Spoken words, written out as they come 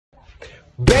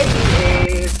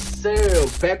BabyDaiz, sir,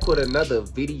 back with another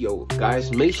video,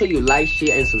 guys. Make sure you like,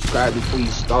 share, and subscribe before you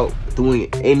start doing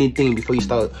anything, before you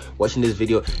start watching this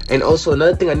video. And also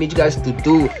another thing I need you guys to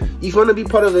do, if you want to be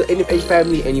part of the NFH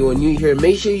family and you are new here,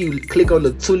 make sure you click on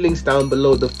the two links down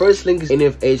below. The first link is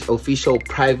NFH official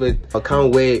private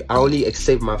account where I only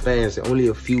accept my fans, only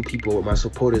a few people, my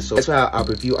supporters. So that's why I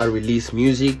release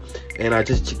music, and I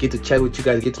just get to chat with you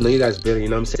guys, get to know you guys better, you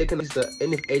know what I'm saying? Second is the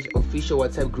NFH official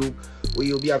WhatsApp group where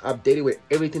you'll be updated with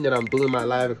everything that I'm doing in my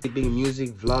life, being music,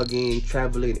 vlogging,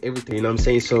 traveling, everything, you know what I'm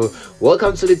saying? So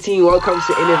welcome to the team, welcome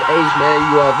to NFH,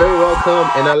 man. You are very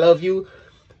welcome and I love you.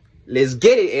 Let's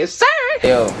get it, yes sir.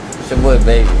 Yo, it's your boy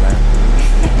Baby, man.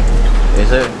 Yes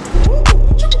sir.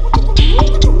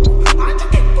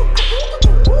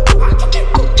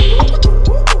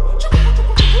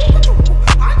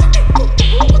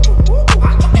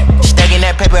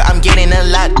 I'm getting a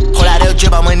lot. Hold out the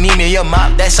drip, I'ma need me your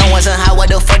mop. That song wasn't hot, what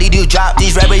the fuck did you drop?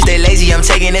 These rappers, they lazy, I'm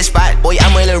taking this spot. Boy,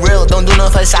 I'm really real, don't do no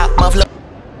facade. My flow.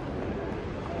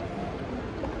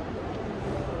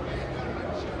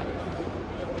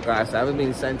 Guys, I haven't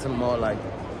been sent to the mall like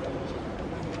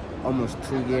almost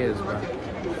 2 years, bro.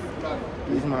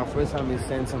 This is my first time being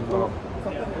sent to the mall.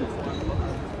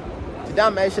 Today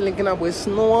I'm actually linking up with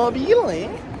Sonwabile.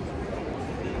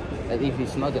 As if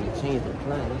he's not gonna change the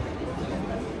plan.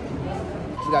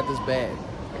 She got this bag.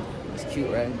 It's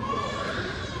cute, right?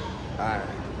 Alright.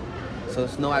 So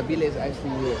Sonwabile is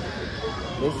actually here.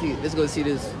 Let's go see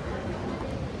this.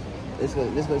 Let's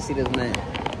go see this man.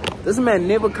 This man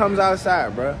never comes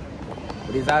outside, bro.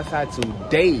 But he's outside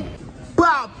today.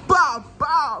 Pow, pow,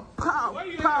 pow, pow,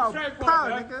 pow, pow,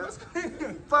 nigga.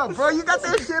 Fuck, bro, you got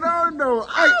that shit on though.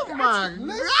 Oh my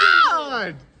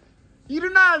god. You do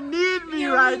not need me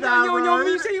right now, bro. You don't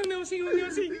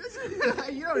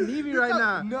need me right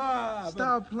now. Nah.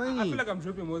 Stop playing. I feel like I'm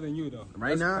dripping more than you, though.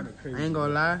 Right now? I ain't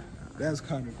gonna lie. That's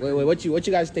kind of crazy. Wait, what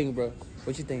you guys think, bro?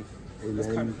 What you think? Hey,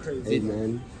 that's kind of crazy. Hey,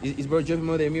 man. Is bro dripping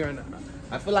more than me right now?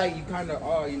 I feel like you kind of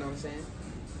are, you know what I'm saying?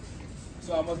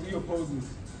 So I must do your poses.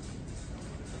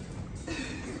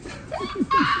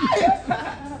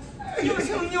 You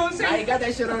got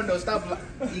that shit on though. Stop.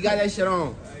 You got that shit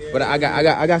on. But I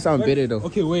got something better though.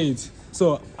 Okay, wait.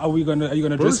 So are you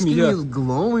gonna dress me here? Is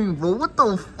glowing, bro. What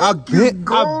the fuck? I've been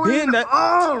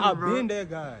that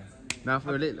guy. Nah,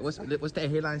 for real. What's that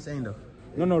headline saying though?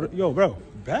 No, yo, bro.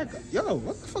 Back. Yo,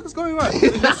 what the fuck is going on?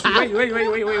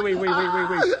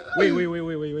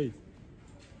 wait.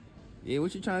 Yeah,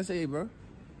 what you trying to say, bro?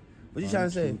 What you trying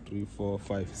to say? 2, 3, 4,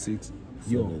 5, 6.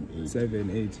 Yo, 7,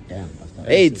 8. Damn.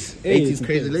 8 is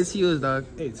crazy. Let's see yours, dog.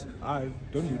 8. I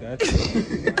don't do that.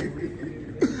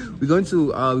 we're trying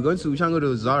to go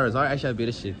to Zara. Zara actually had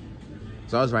better shit.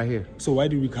 Zara's right here. So why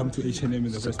did we come to H&M in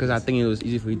the first place? Because I think it was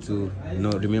easy for you to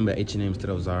remember H&M instead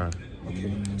of Zara.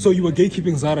 Okay. So you were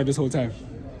gatekeeping Zara this whole time?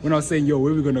 When I was saying, yo,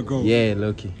 where we gonna go? Yeah,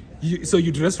 low-key. So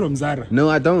you dress from Zara? No,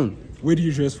 I don't. Where do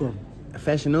you dress from?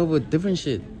 Fashion Nova, different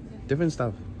shit. Different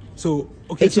stuff. So,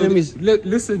 okay, H&M is...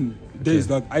 Listen, Daiz,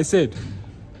 dog. I said,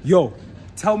 yo,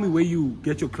 tell me where you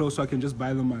get your clothes so I can just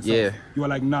buy them myself. Yeah. You were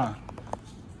like, nah,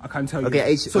 I can't tell you.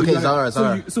 Okay, Zara.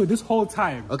 So this whole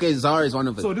time. Okay, Zara is one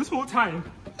of it. So this whole time.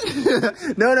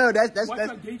 no,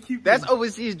 that's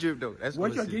overseas drip though. That's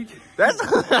overseas. That's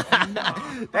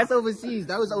overseas.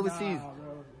 That was overseas.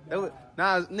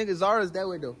 Nah, nigga, Zara's that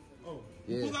way though. Oh,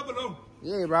 yeah. You pulled up alone.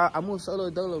 Yeah, bro. I moved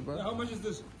solo dolo, bro. Yeah, how much is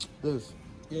this? This.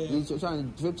 Yeah. You're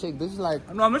trying to drip check. This is like.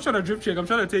 No, I'm not trying to drip check. I'm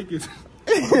trying to take it.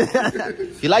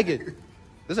 You like it?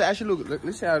 This will actually look.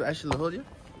 Let's see how it actually hold you.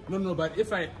 No, but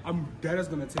if I'm Dada's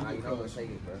gonna take it. You're not gonna take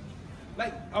it, bro.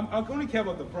 Like, I only care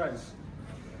about the price.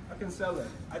 I can sell it.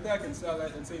 I think I can sell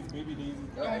it and say it's BabyDaiz.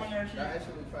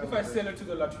 If I sell it to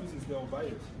the Latrices, they'll buy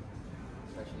it.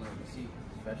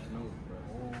 Fashion Nova, bro.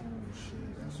 Oh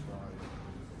shit, that's right.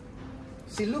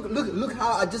 See, look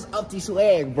how I just upped the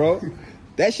swag, bro.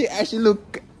 That shit actually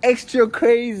look extra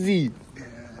crazy.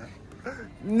 Yeah.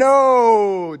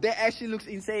 No, that actually looks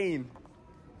insane.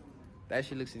 That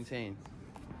shit looks insane.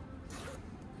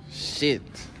 Shit.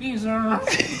 These are.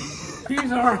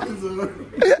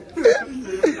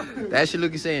 That shit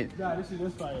look insane. Nah, this shit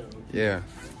is fire. Yeah.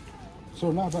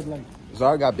 So now, but like.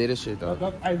 Zara got better shit though.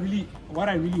 What I really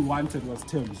wanted was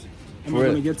Tim's. Am I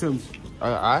gonna get Tim's?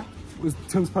 Was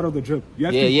Tim's part of the drip? You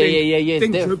have to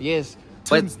think drip. Yes.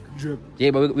 Tim's drip.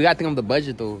 Yeah, but we gotta think of the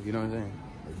budget though. You know what I'm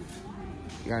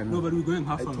saying? No, but we're going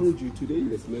half off. I told you today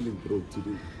you're smelling broke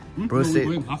today. Bro said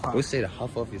the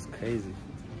half off is crazy.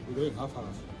 We're going half off.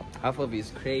 Half of it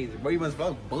is crazy. Bro, you must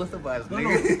fuck both of us, No,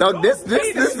 nigga. no. No, this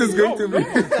is great to me.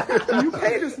 You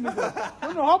pay this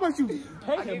nigga. No, how about you pay him?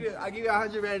 I'll give you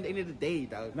 100 rand at the end of the day,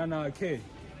 dog. No, okay.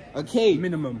 Okay.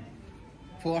 Minimum.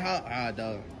 For how? Ah,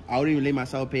 dog. I wouldn't even let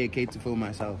myself pay a K to fool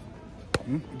myself.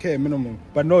 Okay, minimum.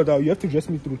 But no, dog, you have to dress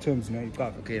me through terms now. You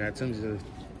got. Okay, now terms is.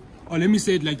 Oh, let me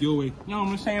say it like your way. Yo,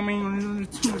 I'm saying,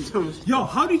 yo,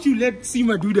 how did you let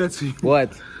Sima do that to you?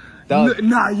 What? Dog.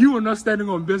 Nah, you were not standing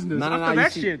on business. No, After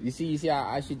that shit. You see,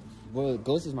 I should. Well,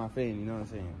 Ghost is my friend. You know what I'm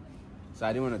saying? So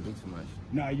I didn't want to do too much.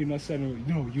 Nah, you're not standing.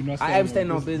 No, you're not standing. I am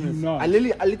standing on business. You're not. I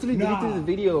literally deleted the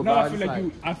video. No, bro.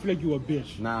 I feel like you a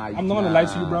bitch. Nah, I'm not gonna lie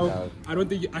to you, bro. dog. I don't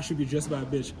think I should be dressed by a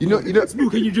bitch. You know.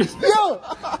 Smooth, can you just? Yo!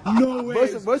 No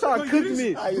way. Bro, trying to cook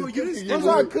me. Bro, you didn't Bro,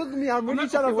 trying to cook me. I'm really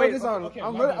trying to focus on. okay,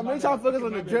 I'm my bad, really trying to focus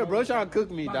on the drip. Bro, trying to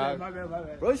cook me, My dog.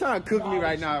 bad. Bro, trying to cook me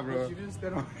right now, bro. You didn't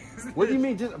stand on. What do you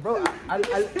mean? Just, bro,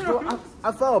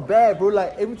 I felt bad, bro.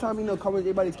 Like, every time, comments,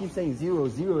 everybody keeps saying 0,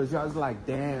 0, 0. I was like,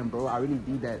 damn, bro, I really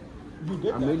did that. You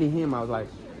did I'm that. really him. I was like,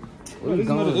 where you This is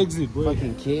not going? an exit, bro.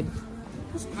 Fucking kid.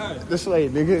 Guy, This way,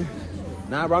 nigga.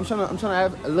 Nah, bro, I'm trying to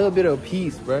have a little bit of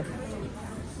peace, bro.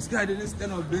 this guy didn't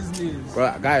stand on business.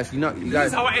 Bro, guys, you This guys.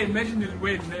 is how I imagined it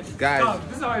when, Guys. Stop.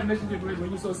 This is how I imagined it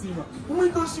when you saw Sima. Oh my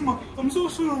god, Sima, I'm so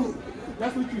sorry.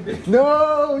 That's what you did.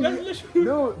 No, That's what you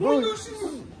no, Oh bro. my god,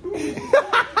 Sima.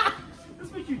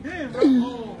 That's what you did, bro.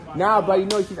 Oh my Nah,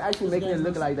 but she's actually making it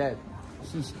look like that.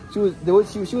 She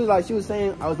was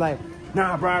saying, I was like,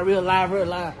 nah, bro, real live.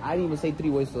 I didn't even say 3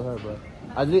 words to her, bro.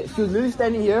 She was literally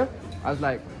standing here. I was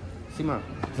like, Sima.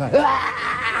 Like,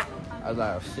 ah! I was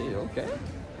like, oh shit, okay.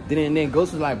 Then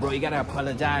Ghost was like, bro, you gotta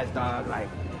apologize, dog. Like,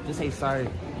 just say sorry.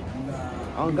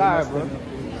 On God, bro.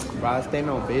 Bro, I stand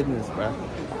on business, bro.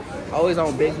 Always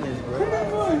on business, bro.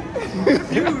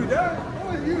 you, dog.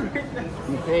 What was you?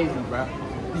 You crazy, bro.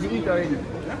 Did you eat already?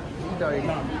 Eat already.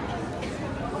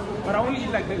 But I only eat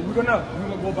like that. We're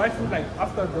gonna go buy food like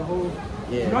after the whole.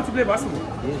 Yeah. You want to play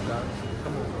basketball? Yes, dog.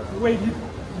 Wait, do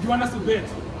you want us to bet?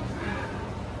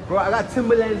 Bro, I got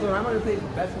Timberlands on. I'm gonna play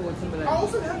basketball with Timberlands. I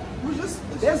also have. We just.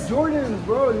 That's Jordans,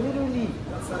 bro, literally.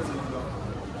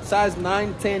 Size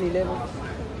 9, 10, 11. Oh.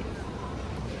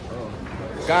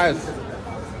 Guys,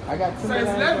 I got Timberlands.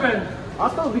 Size 11. I'll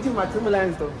still beat you with my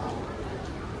Timberlands, though.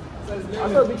 Size 11. I'll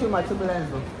still beat you with my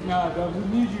Timberlands, though. Nah, dog, we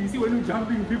need you. You see, when you're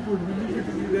jumping people, we need you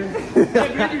to be there.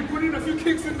 Yeah, maybe put in a few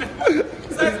kicks in there.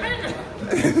 Size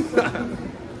 11.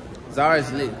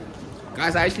 Zara's lit.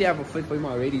 Guys, I actually have a fit for him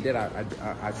already that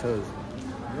I chose.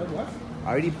 What? I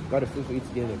already got a fit for you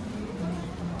together.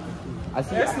 I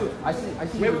see. Yes, I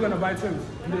see. Where we gonna buy Tims?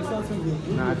 Do they sell Tims?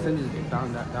 Nah, Tims is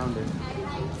down there.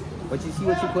 But you see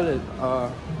what you call it?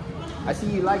 I see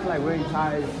you like wearing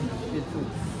ties and shit too.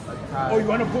 Like ties. Oh, you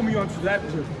wanna put me onto that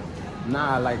too?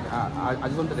 Nah, like I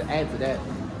just wanted to add to that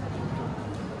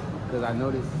because I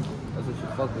noticed that's what you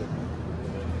fuck with.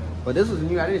 But this was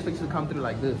new. I didn't expect you to come through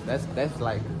like this. That's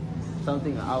like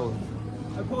something I was.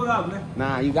 I pulled out, man.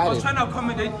 Nah, you I got was it. trying to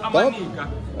accommodate a Don't- nigga.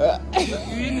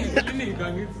 You need.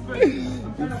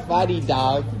 You fatty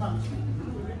dog.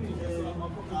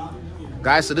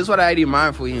 Guys, so this is what I had in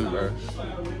mind for him, bro.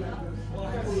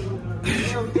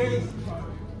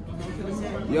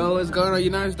 Yo, what's going on? You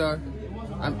nice, dog?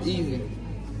 I'm easy.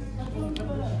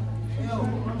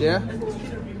 Yeah?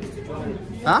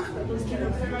 Huh?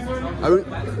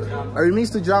 A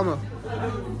remix to drama.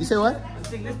 You say what?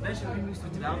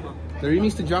 The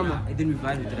remix to drama. I didn't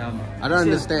revive the drama. I don't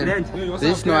understand. This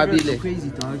is Sonwabile. Crazy,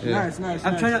 dog. Yeah. Nice.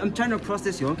 I'm trying to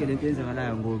process your uncle and things like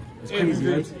that and go. It's crazy,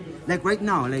 right? Like right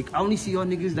now, like I only see your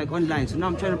niggas like online, so now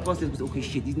I'm trying to process. Okay,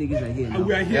 shit, these niggas are here now.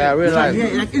 We are here. Yeah, real life. Yeah,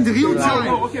 like in the real time.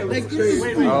 Oh, okay. Like Wait, this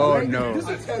wait. Oh no.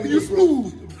 You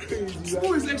Smooth.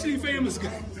 Smooth is actually famous,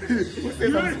 guy.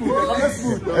 I'm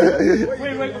Smooth.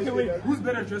 Wait. Who's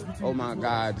better dressed between Oh my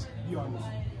god. Be honest.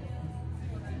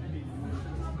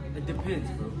 It depends,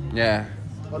 bro. Yeah.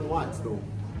 On what though?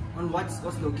 On what's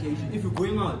the occasion? If you're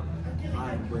going out,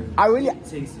 I'm going. I really.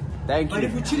 Takes it. Thank But if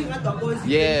you. you're chilling at the boys,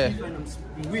 Yeah. and I'm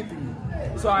whipping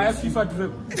you. So I have FIFA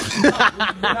drip.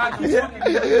 Nah, keep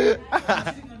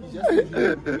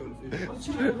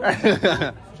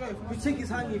We take his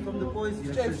honey from the boys.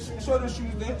 Strafe, show the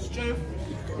shoes there. Strafe.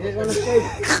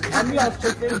 I knew I was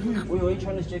checking you. Wait, are you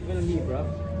trying to check me, bro?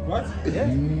 What? Yeah.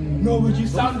 No, but you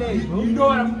sound. You know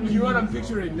what I'm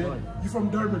picturing. Man. You from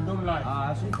Durban? Don't lie.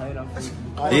 I should try it out.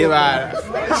 Yeah, man.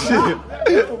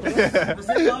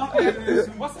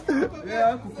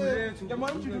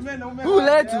 Who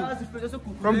let you?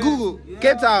 From Google.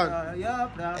 Cape Town.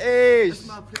 Yeah, Hey. that's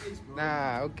my place, bro.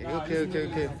 Nah, okay.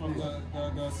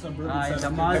 From the suburban side. The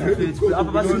market. Apa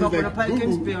basi nak pernah pakai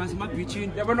experience mak bitchin.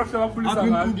 Yeah, but not from police. Aku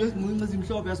pun just mungkin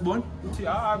simsop ya sebon.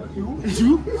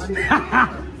 You?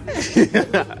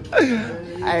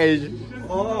 Hey.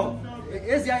 Oh,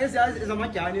 esse é uma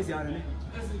carne esse ano, né?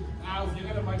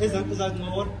 Exato,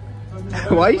 não.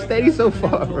 Why are you standing so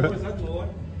far, bro?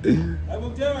 I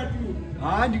will tell you.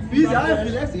 Ah, difícil,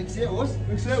 relax, tem que ser hoje.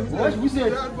 Hoje você.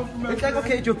 It's like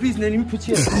okay, Joe, please, let me put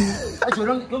you.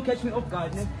 Don't catch me off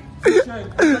guard, né? Check.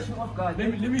 Catch me off guard.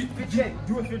 Let me fit check.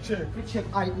 Do a fit check. Fit check.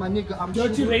 Alright, my nigga, I'm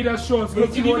Dirty Raider shorts.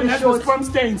 It even has the sperm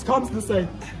stains. Comes the same.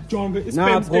 John, it's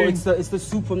nah, sperm bro, stains. it's the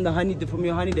soup from the honey, from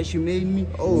your honey that she made me.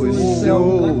 Oh, we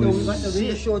got the shit.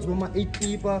 Raider shorts with my 8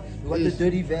 clipper. We got the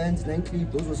dirty Vans, 9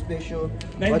 clip. Those were special.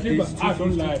 9 clipper. Ah,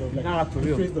 don't lie though. Like, nah, for real.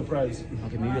 Increase the price.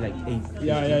 Okay, maybe like 8.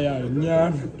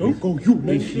 Yeah. Don't go you.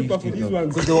 9 clipper for these ones.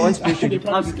 Because the ones special, They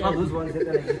those probably ones that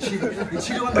are like the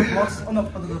chili on the box, on the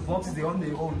boxes, they're on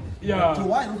their own. Yeah. So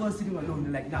why those ones sitting alone?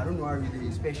 They're like, nah, don't worry,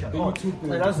 they're special. They look too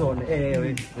good. That's all.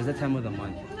 Hey, it's that time of the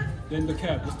month. Then the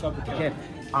cap. Let's top the cap. Okay.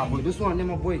 Ah, but this one, then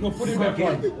my boy. No, put it back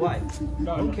on. Why?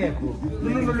 No. Don't care, bro.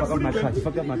 No, Fuck up my card.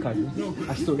 Fuck up my card.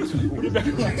 I stole it too.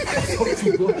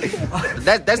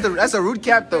 That's a rude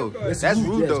cap though. That's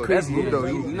rude though. That's crazy, rude though.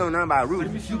 yeah. You know nothing about But if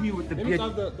rude. you shoot me with the beard,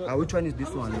 which one is this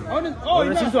one? Oh,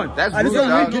 That's this one. That's This rude, one,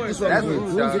 dog. you get this one. That's bro.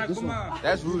 rude, You dog. get this one.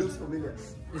 That's rude.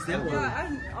 It's that one.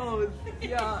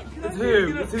 Yeah.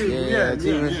 It's him. Yeah,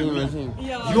 team.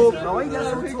 Yo, bro, why you guys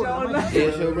so short?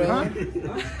 Yeah, sure, bro.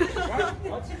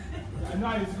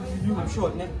 I'm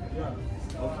short, man.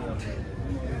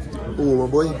 Oh,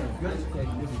 my boy.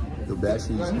 Your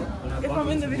battery's If I'm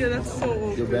in the video, that's so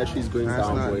old. going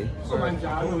down, boy.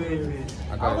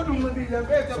 Nah,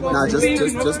 Nah, just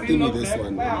give me this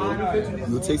one.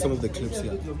 You'll take some of the clips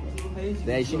here.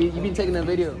 Yeah, you been taking a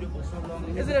video.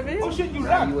 Is it a video? Oh shit, you You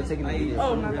rap. were taking a video.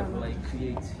 Oh, no. Like,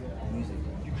 create music.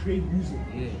 You create music.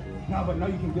 Yeah. Nah, but now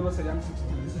you can give us a young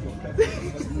 16. This is your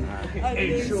platform.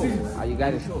 Hey, sure. You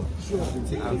got it. Sure.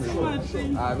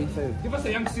 Be fair. Give us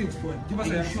a young 6, boy. Give us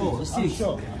a young Sure, 6. six.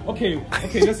 Sure. Okay,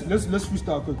 let's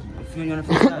freestyle quickly. If you're gonna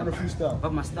On a freestyle, freestyle.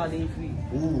 but my style ain't free.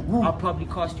 I'll probably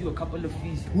cost you a couple of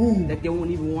fees that they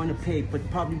won't even want to pay. But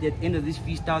probably at the end of this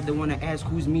freestyle, they want to ask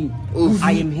who's me.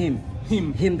 I am him.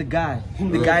 Him the guy.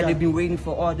 The guy they've been waiting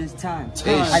for all this time.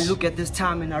 I look at this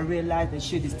time and I realize that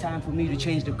shit is time for me to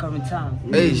change the current time.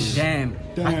 Damn.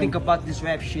 I think about this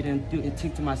rap shit and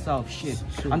think to myself, shit.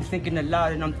 I'm thinking a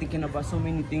lot and I'm thinking about so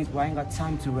many things, but I ain't got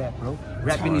time to rap, bro.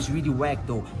 Rapping is really whack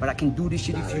though, but I can do this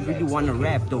shit if you really wanna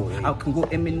rap though. I can go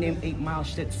Eminem 8 Mile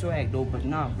shit swag though, but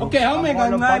nah, bro. Okay, how many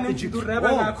I'm all about guys the do rap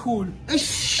are cool?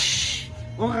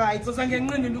 Alright. So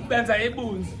sangenqindi ukubenza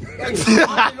ebunzi.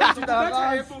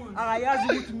 Akayazi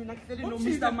ukuthi mina kuhleli no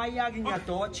Mr. Mayagi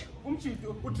ngiyadodge.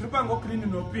 Umchito udripa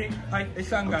ngogreen no pink. Hayi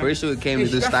ehlangana. Pretty sure it came to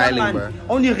this styling, bro.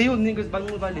 Only real niggas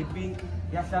banxiba le pink.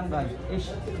 Yahlangana.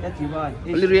 Yathibani.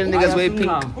 Only real niggas wear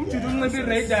pink. Umchito unxiba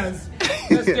iRaiders.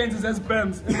 Nesenzi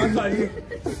zesbams emakhaya.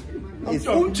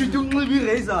 Umchito unxiba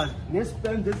iRazors.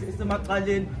 Nespam this is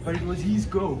emaqaleni, but it was his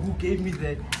girl who gave me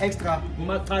the extra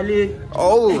emaqaleni.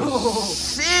 Oh,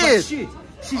 shit. Shit.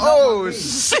 Oh,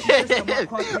 shit.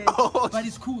 But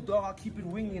it's cool, dog. I'll keep it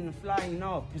winging and flying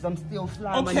now because I'm still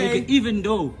flying, my Okay. nigga. Even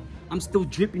though I'm still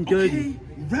dripping dirty. Okay,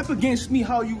 rap against me,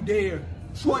 how you dare?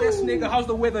 Short ass nigga, how's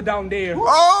the weather down there?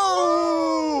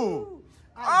 Oh.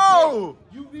 Oh.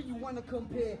 You really want to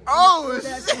compare? Oh,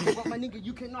 Shit. But my nigga,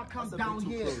 you cannot come down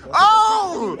here.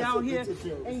 Oh. Down here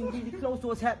ain't really close to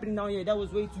what's happening down here. That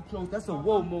was way too close. That's a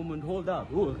whoa moment. Hold up.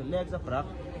 Oh, relax up, bro.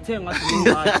 Tell us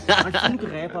I'm to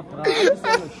rap up, bro. I'm just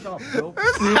on the shop, bro.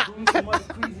 Doing some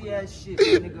other crazy ass shit,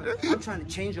 nigga. I'm trying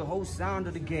to change the whole sound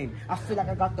of the game. I feel like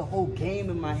I got the whole game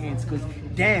in my hands. Cause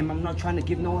damn, I'm not trying to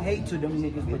give no hate to them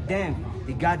niggas. But damn,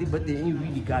 they got it, but they ain't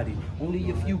really got it. Only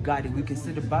if you got it, we can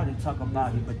sit about and talk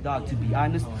about it. But dog, to be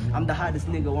honest, I'm the hottest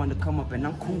nigga want to come up and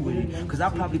I'm cool with it. Cause I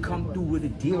probably come through with a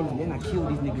deal and then I kill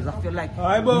these niggas. I feel like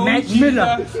Mac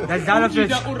Miller. That's all of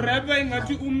it.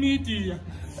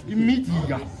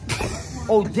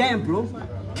 Oh damn, bro.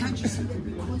 Can't you see?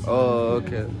 Oh,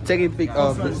 okay. Taking pic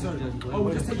of Oh,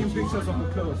 we're just taking pictures of the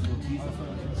clothes.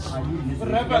 Hey,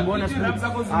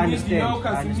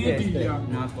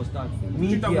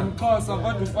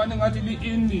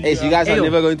 so you guys are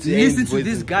never going to listen to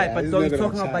this guy, but don't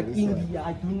talking about India.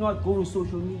 I do not go to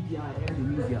social media. I am the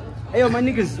media. Hey, yo, my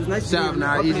niggas, it's nice to meet you.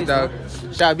 Nah, easy dog.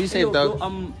 Shab, be safe, dog.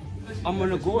 I'm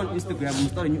gonna go on Instagram. I'm gonna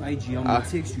start a new IG. I'm gonna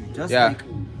text you. Just like,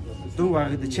 don't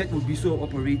worry, the chat will be so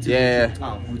operated.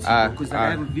 Because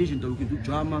I have a vision that we can do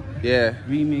drama,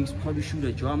 remix, probably shoot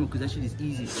a drama because that shit is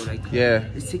easy. So like,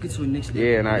 let's take it to the next level.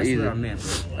 Yeah, nah, that's easy. where I'm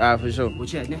at. For sure. We'll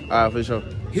chat, ne? For sure.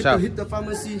 Hit the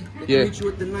pharmacy. Hit you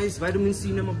with the nice vitamin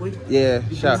C, my boy. Yeah,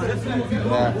 sure.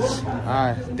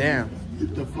 Alright, damn.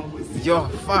 Yo,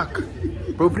 fuck.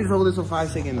 Bro, please hold this for 5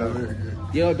 seconds, though.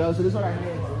 Yo, dog, so this one right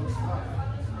here.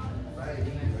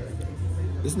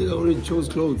 This nigga already chose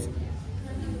clothes.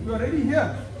 You're already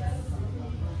here.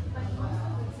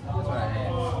 That's what I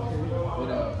had.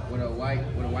 With a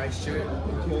white shirt,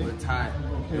 with a tie,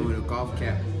 and with a golf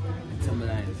cap and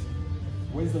Timberlands.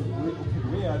 Where's the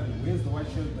where's the white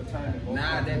shirt, the tie, and the gold?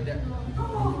 Nah, that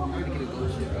I'm gonna get a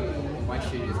gold shirt. White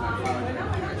shirt is like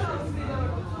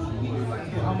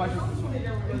 $500. How much is this one?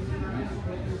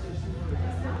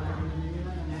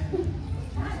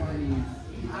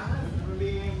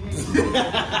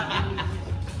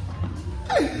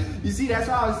 You see, that's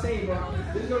what I was saying, bro.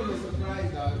 This is gonna be a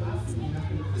surprise, dog.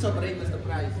 This is a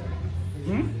surprise.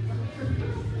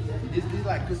 This is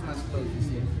like Christmas clothes, you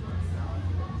see.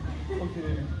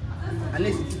 Okay.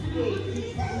 Unless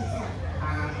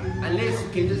you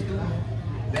can just do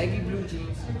baggy blue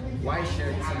jeans, white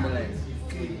shirt, Timberlands.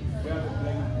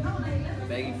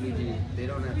 Baggy blue jeans. They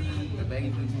don't have the baggy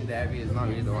blue jeans. The heavy is not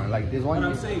really the one. Like this one.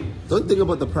 What I'm saying. Don't think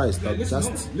about the price, dog.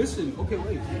 Listen. Okay,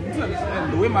 wait. You need to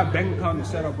understand the way my bank account is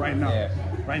set up right now.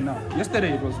 Right now.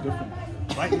 Yesterday it was different.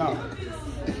 Right now,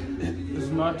 it's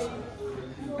not.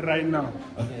 Right now.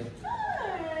 Okay.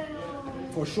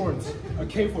 For shorts, a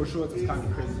K for shorts is kind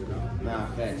of crazy now. Nah,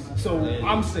 facts. So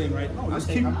I'm saying right now, just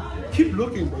keep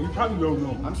looking, bro. You probably don't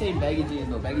know. I'm saying baggy jeans.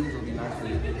 No, baggy jeans will be nice for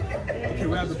you. Okay,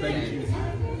 we have the baggy jeans.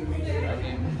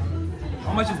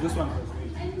 How much is this one?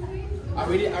 I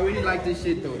really like this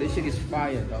shit though. This shit is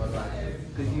fire, though. Like,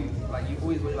 cause you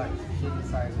always wear like shit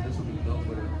inside, so this will be dope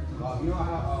with it. You know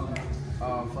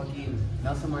how fucking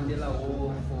Nelson Mandela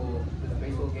wore for the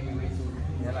baseball game he went to?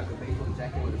 He had like a baseball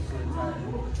jacket with a suit inside.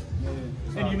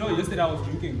 Yeah. And you know, yesterday I was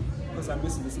drinking because I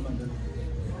missed Nelson Mandela.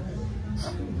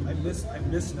 I missed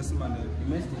Nelson Mandela. You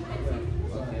missed it?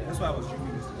 Yeah. Okay. That's why I was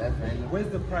drinking yesterday. That's random. Where's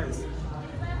the price?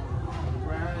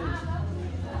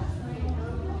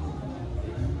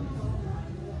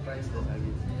 Price is heavy. I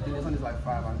think this one is like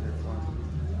 500 for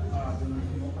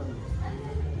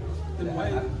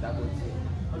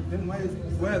Then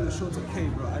why are the shorts okay,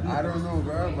 bro? I don't know,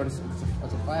 bro, but it's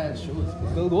a fire shorts,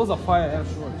 bro. Those are fire ass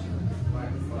shorts.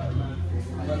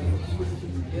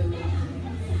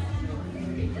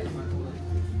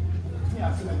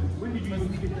 Yeah, so like, when did you even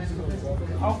get this?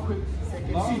 How quick?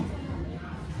 See,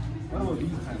 what about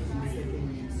these kinds?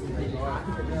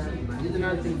 Here's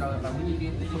another thing, though. Like when you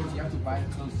get the clothes, you have to buy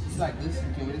clothes. It's like this.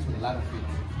 You can wear this with a lot of fits. You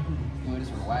can wear this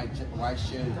with a white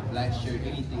shirt, black shirt,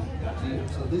 anything. See?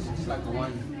 So this is just like the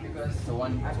one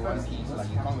piece. Like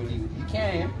you can't really, you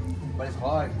can, but it's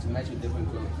hard to match with different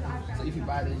clothes. So if you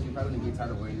buy this, you're probably gonna get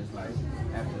tired of wearing this. Like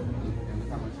after and look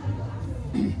how much you got.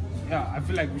 Yeah, I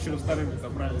feel like we should have started with the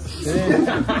price.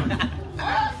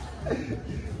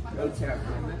 Go check.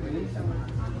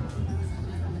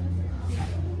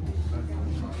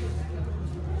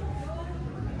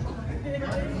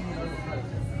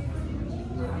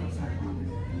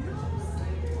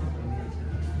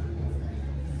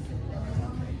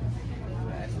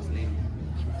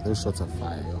 Those shots are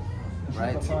fire, yo.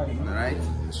 Right? Right?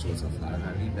 Those shots are fire. I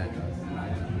need that.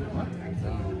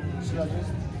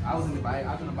 I was gonna buy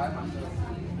myself.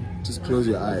 Just close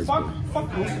your eyes, bro.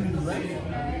 Fuck those things, right?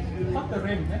 Fuck the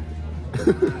ring, man.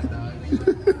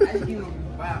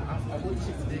 I bought this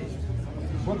shit today. You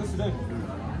bought this today?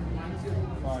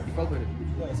 Fine. You fuck with it?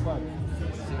 Yeah, it's fine.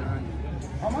 700.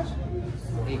 How much?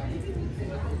 8.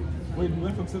 Wait, we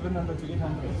went from 700 to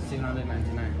 800.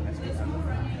 799. That's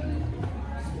 800.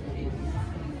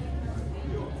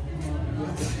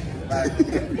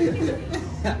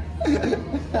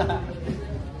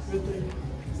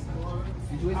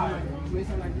 Did you wear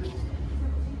something like this?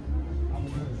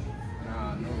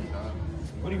 Nah, no, dog.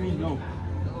 What do you mean, no? No,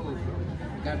 bro.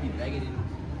 You gotta be bagging in.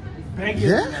 Bagging?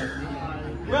 Yeah?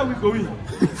 Where are we going? Are we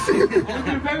going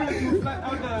to fly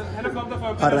out the helicopter for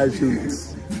a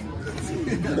Parachutes.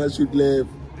 Parachute left.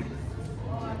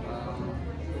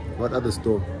 What other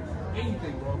store?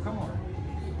 Anything, bro. Come on.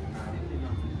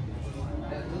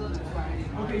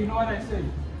 Okay, you know what I say?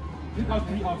 Pick out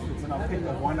 3 outfits and I'll pick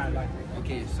the one I like.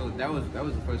 Okay, so that was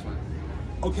the first one.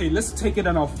 Okay, let's take it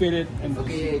and I'll fit it. And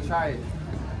okay, yeah, try it.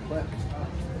 But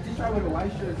just try with a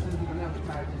white shirt since we don't have to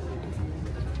try this.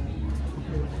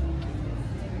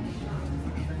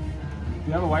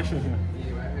 You have a white shirt here.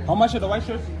 Yeah, right here. How much are the white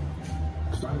shirts?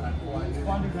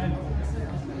 400 grand.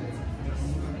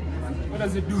 What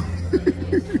does it do?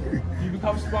 You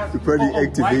become smart. It probably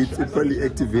activates. It probably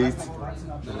activates.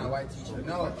 No, white t-shirt.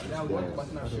 No, that one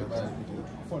button-up shirt, but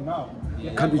For now.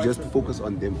 yeah. Can't we just focus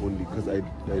on them only? Because I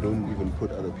don't even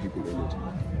put other people in it.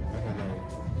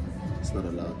 It's not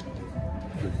allowed.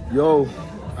 Yo,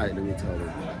 alright, let me tell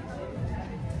them.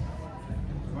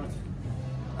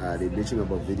 They're bitching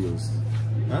about videos.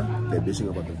 Huh? They're bitching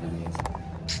about the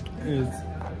videos.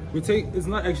 It's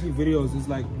not actually videos, it's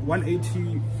like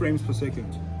 180 frames per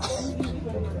second.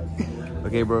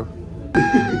 Okay, bro.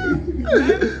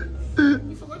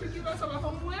 You forgot to give us our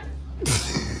homework?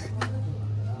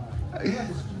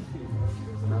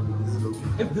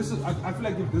 If this is, I feel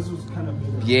like if this was kind of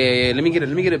bigger. Yeah, let me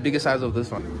get a bigger size of this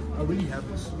one. I already have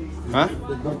this. Huh?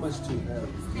 There's not much to have.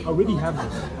 I already have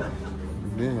this.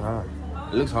 Yeah,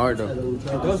 it looks hard though. It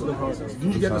does look hard. Do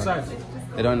you get the size?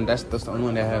 They don't. That's the only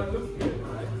one they have.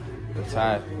 The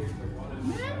tie.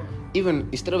 Even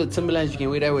instead of the Timberlands, you can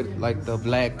wear that with like the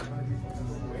black.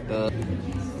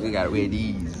 We gotta wear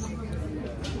these.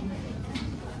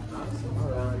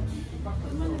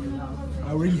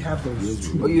 I already have those.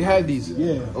 Oh, you have these?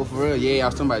 Yeah. Oh, for real? Yeah, I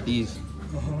was talking about these.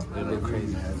 They look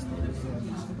crazy.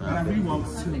 And I really want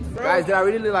to. Guys, did I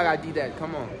really look like I did that?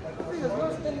 Come on.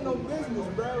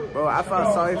 Bro, I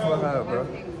felt sorry for her, bro.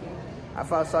 I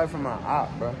felt sorry for my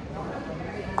op, bro.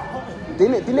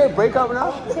 Didn't they break up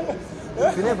now?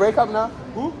 Didn't they break up now?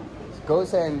 Who?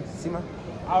 Ghost and Sima?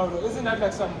 I don't know. Isn't that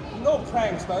like some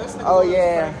pranks, but this nigga Oh, was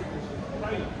yeah.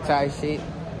 pranking. Tight shit.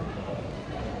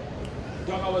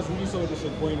 Dog, I was really so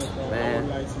disappointed, bro. Man. I won't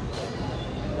lie to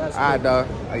you. That's Alright, dog.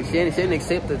 Like, she didn't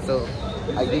accept it, so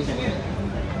I guess.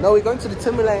 No, we're going to the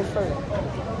Timberlands first.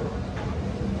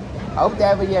 I hope they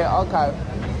have a year archive.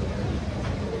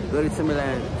 Go to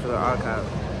Timberland for the archive.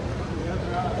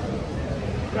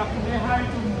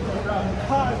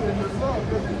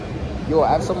 Yo,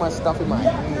 I have so much stuff in my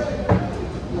hand.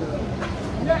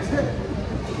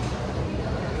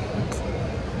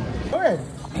 Go ahead.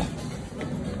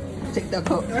 Check that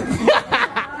coat.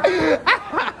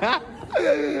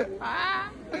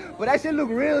 But that shit look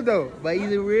real though. But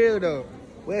he's real though.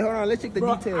 Wait, hold on. Let's check the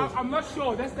details. I'm not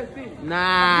sure. That's the thing.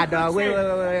 Nah, dog. Wait.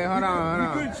 Hold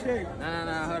on. You could check.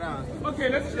 Nah. Hold on. Okay,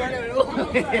 let's check.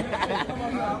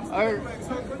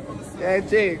 Yeah,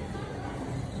 check.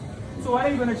 So what are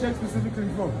you gonna check specifically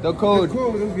for? The code. The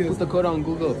code, okay. Put the code on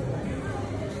Google.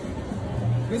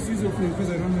 Let's use your phone because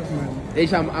I don't have mine.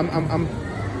 Ish, I'm.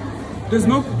 There's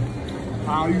no.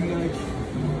 How you like?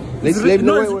 Let's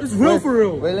It's real for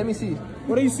real. Wait, let me see.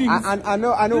 What are you seeing? I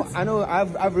know.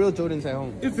 I've real Jordans at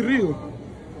home. It's real.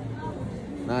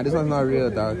 Nah, this one's not real,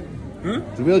 dog. Huh?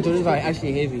 The real Jordans are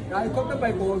actually heavy. I caught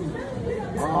by Kobe.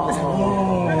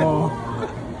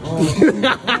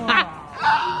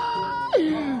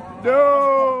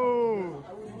 No.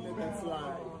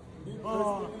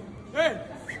 Hey.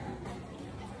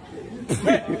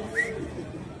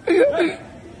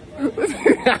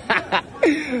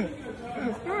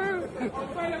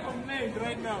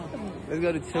 Right now. Let's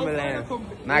go to Timberland.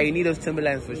 Nah, you need those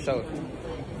Timberlands for sure.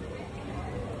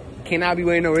 Cannot be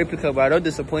wearing no replica, bro. Don't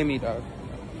disappoint me, dog.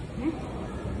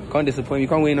 Can't disappoint me. You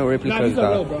can't wear no replicas, these are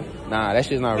dog. real, bro. Nah, that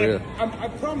shit's not real. I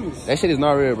promise. That shit is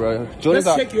not real, bro. Let's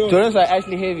check yours. Jordans are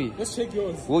actually heavy. Let's check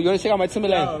yours. Well, you wanna check out my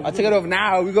Timberlands? Yeah, I'll take it off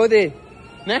now. We go there.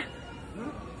 Nah?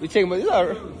 We check them. These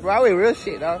are, bro, I wear real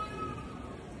shit, dog.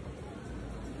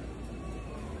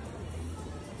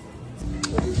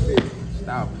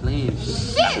 Stop playing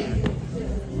shit.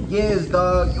 Yes,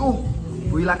 dog. Yo,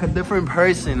 we like a different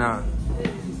person now.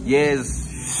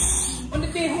 Yes. On the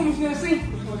day home, you know what I'm saying?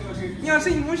 You know what I'm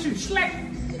saying? Once you slack.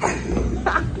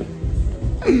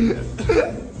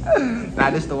 Nah,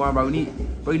 this the one, bro.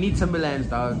 We need Timberlands,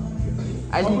 dog.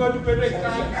 I just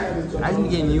need to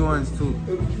get new ones too.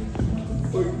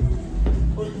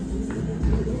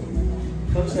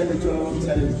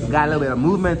 Got a little bit of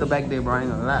movement back there, bro. I ain't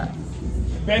gonna lie.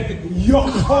 Back to your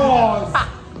cause.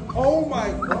 Oh my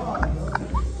god.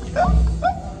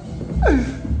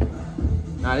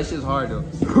 Nah, this shit's hard though.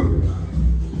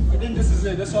 I think this is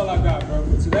it. That's all I got, bro.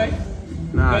 For today.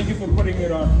 Nah, Thank you for putting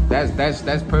it on. that's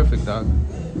perfect, dog.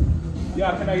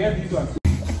 Yeah, can I get these ones?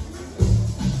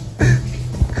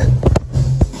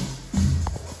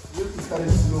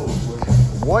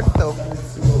 What the?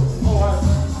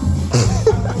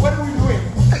 What are we doing?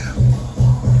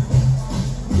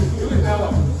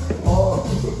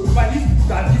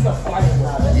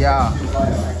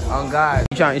 Oh God.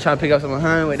 You trying to pick up some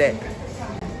hun with that?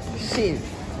 Shit.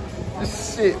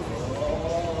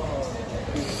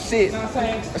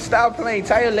 Stop playing.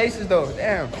 Tie your laces though.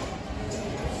 Damn.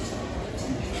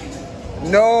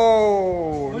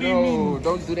 No. What do you mean?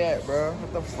 Don't do that, bro.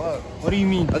 What the fuck? What do you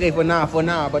mean? Okay, for now.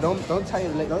 But don't tie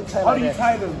your laces. Don't tie How like do you that.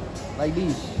 tie them? Like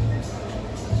these.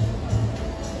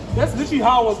 That's literally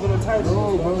how I was gonna tie them.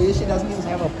 No, bro. This shit doesn't even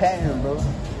have a pattern, bro.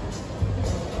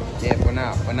 Yeah, for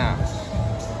now.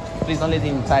 Please don't let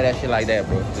him tie that shit like that,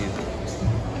 bro. Please.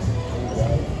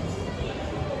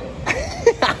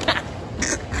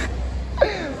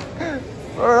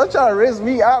 Bro, don't try to risk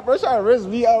me out, bro.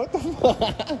 What the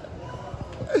fuck?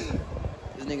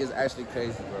 This nigga's actually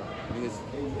crazy, bro. It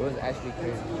was actually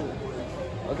crazy.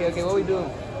 Okay, what we doing?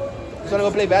 You wanna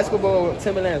go play basketball with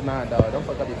Timberlands? Nah, dog. Don't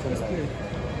fuck up your Timberlands.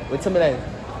 With Timberlands,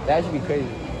 that should be crazy.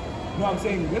 No, I'm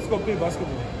saying let's go play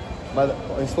basketball. But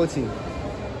in sports team.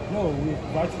 No, we're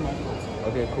inviting my friends.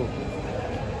 Okay, cool.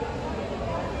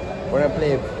 We're gonna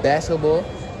play basketball.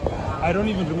 I don't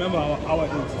even remember how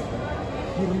it is.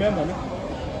 You remember, no?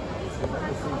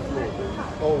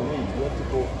 Oh, wait, you have to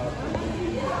go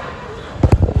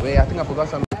up. Wait, I think I forgot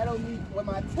something. I don't need with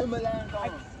my Timberlands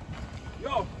on.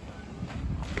 Yo!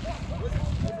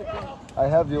 I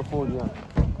have your phone, yeah.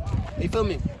 You feel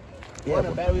me? Yeah, I want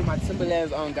to battle with my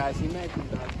Timberlands on, guys. Imagine,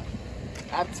 guys.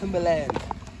 I have Timberlands.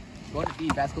 Want to be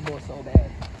basketball so bad.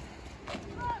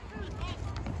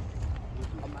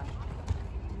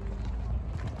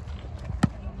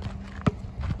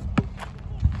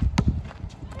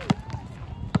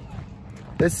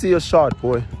 Let's see your shot,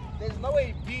 boy. There's no way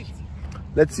it beat.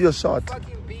 Let's see your shot.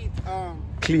 Fucking beat.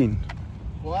 Clean.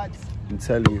 What? I'm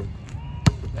telling you.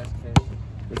 That's crazy.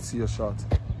 Let's see your shot.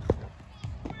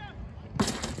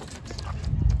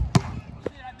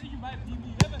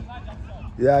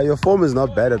 Yeah, your form is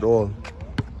not bad at all.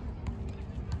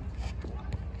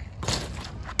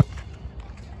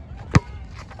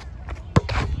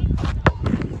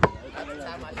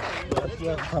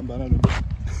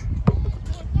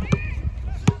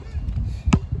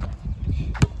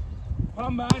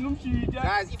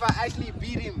 Guys, if I actually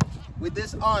beat him with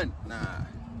this on, nah,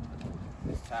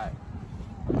 it's tight.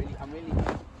 I'm really.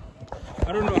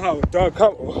 I don't know how, dog.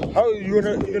 How you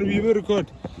gonna be able to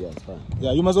record? Yeah, it's fine.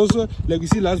 Yeah, you must also, like you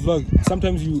see last vlog,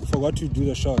 sometimes you forgot to do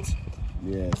the shots.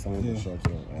 Yeah, some of the shots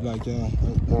are Like,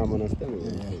 no, I'm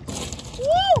understanding.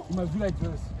 Woo! You must do like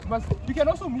this. You can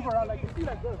also move around, like, you see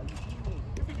like this.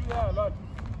 If you do that a lot,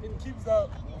 it keeps the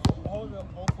whole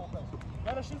focus. You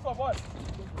gotta shoot for what?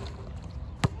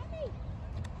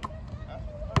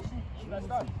 Like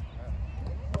that.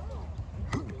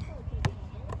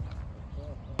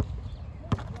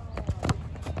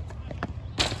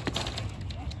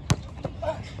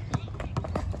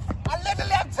 I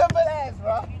literally have Timberlands,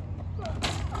 bro.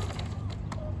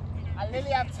 I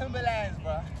literally have Timberlands,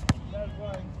 bro. That's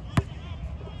fine.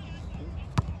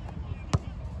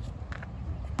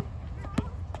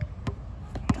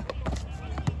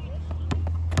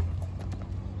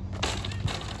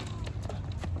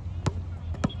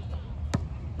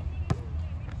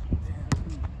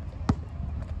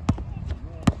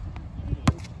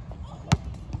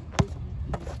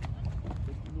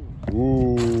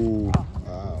 Ooh.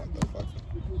 What the fuck?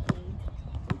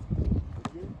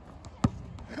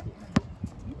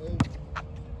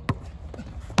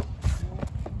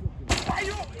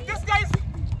 This guy's...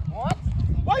 What?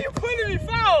 Why are you pulling me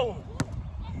foul?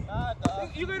 Nah, dog.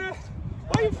 You gonna...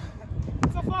 Why you...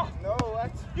 It's a foul. No,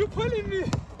 what? You pulling me.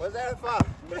 What's that for?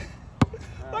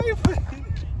 Why are you pulling me?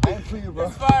 I ain't for you, bro.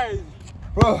 It's fine.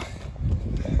 Bro,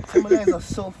 Timberlands are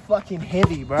so fucking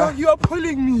heavy, bro. Dog, you are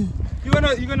pulling me. You're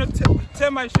gonna tear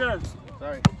my shirt.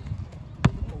 Sorry.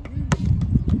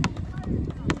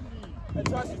 I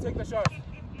trust you, take the shot.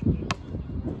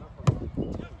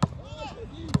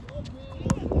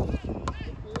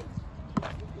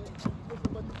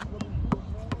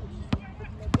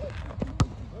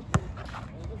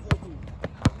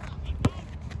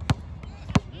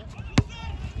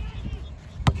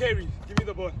 Carry, give me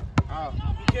the ball. Oh.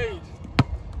 You carried.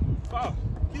 Foul.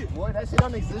 Boy, that shit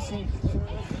don't exist.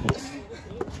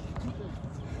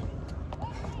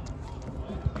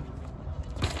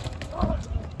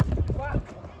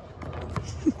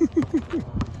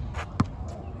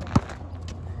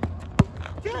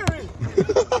 Carry.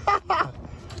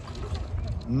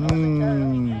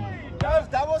 That was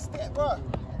double step, bro.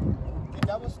 Okay,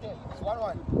 double step. It's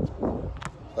 1-1.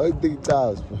 I think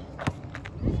tiles, bro.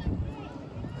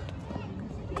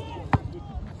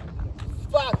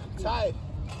 Fuck, tied.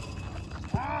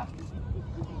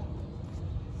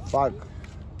 Fuck.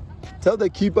 Tell the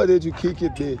keeper that you kick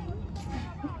it there.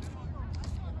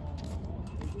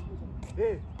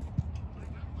 Hey.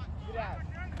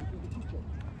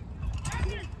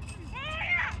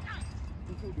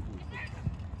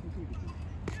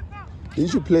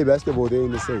 Didn't you play basketball there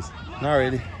in the States? Not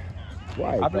really.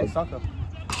 Why? I played dog? soccer.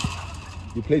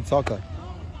 You played soccer?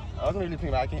 I wasn't really thinking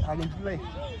about I can play.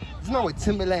 It's not with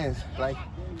Timberlands, like.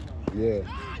 Yeah.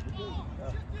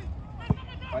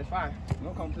 But it's fine.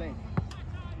 No complaint.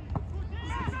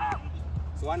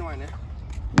 So 1-1, eh?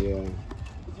 Yeah.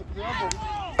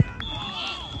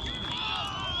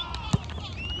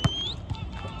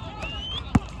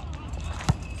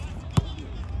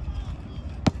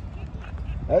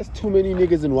 That's too many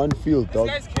niggas in one field, dog.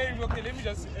 This guy's carrying me. Okay, let me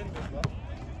just end this, bro.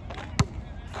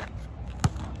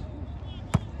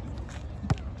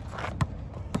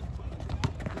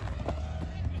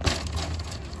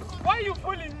 Why are you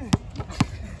pulling me?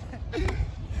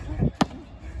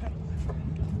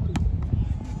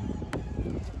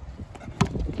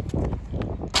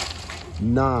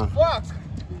 Nah. Fuck!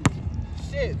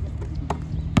 Shit!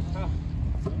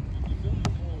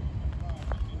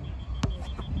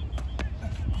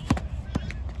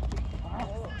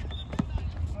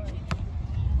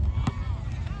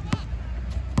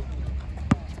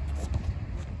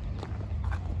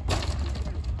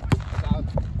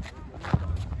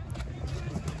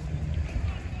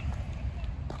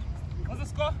 What's the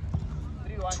score?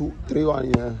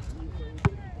 3-1, yeah.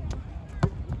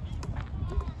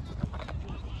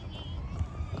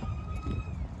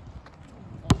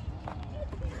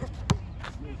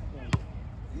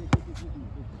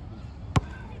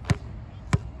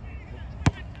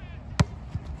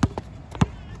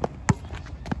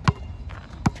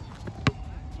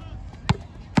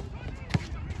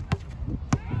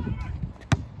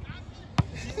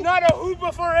 He's not a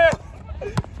hooper for real.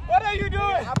 What are you doing?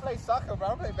 I play soccer, bro.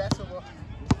 I play basketball.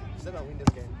 Still don't win this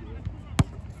game.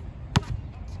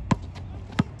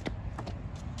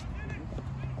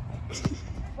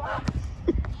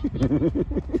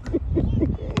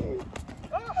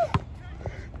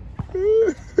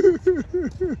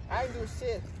 I ain't do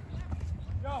shit.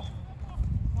 Yo,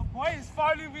 the boy is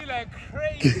following me like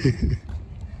crazy.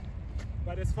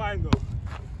 But it's fine though.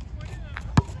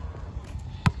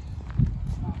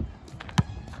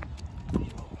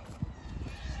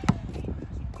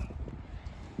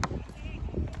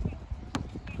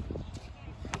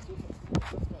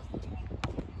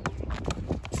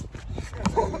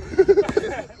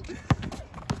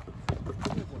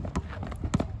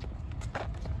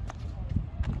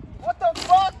 What the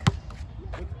fuck?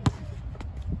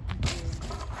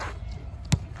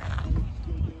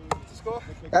 Score?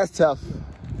 That's tough.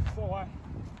 4-1.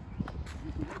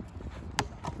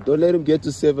 Don't let him get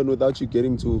to 7 without you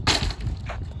getting to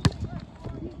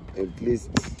at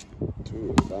least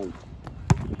 2 or something.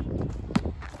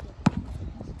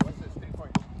 What's this? 3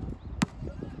 points.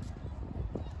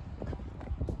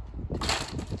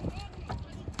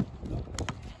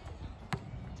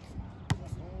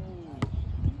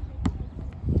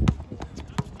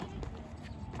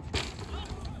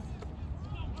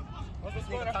 What's the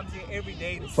score? Comes here every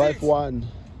day. 5-1.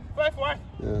 5-1.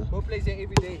 Yeah. Who plays here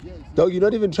every day? Dog, you're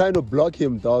not even trying to block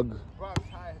him, dog. Bro, I'm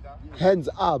tired, dog. Hands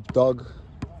up, dog.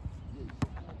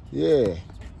 Yeah.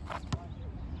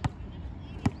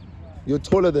 You're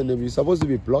taller than him. You're supposed to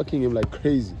be blocking him like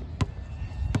crazy.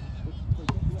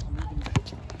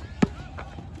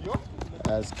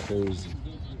 That's crazy.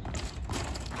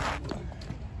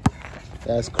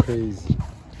 That's crazy.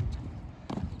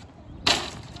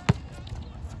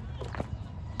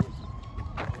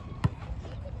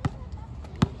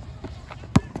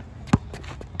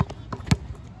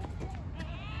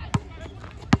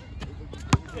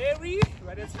 Very,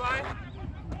 but it's fine.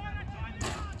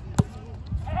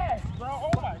 Hey, bro,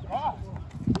 oh my god.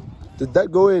 Did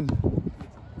that go in?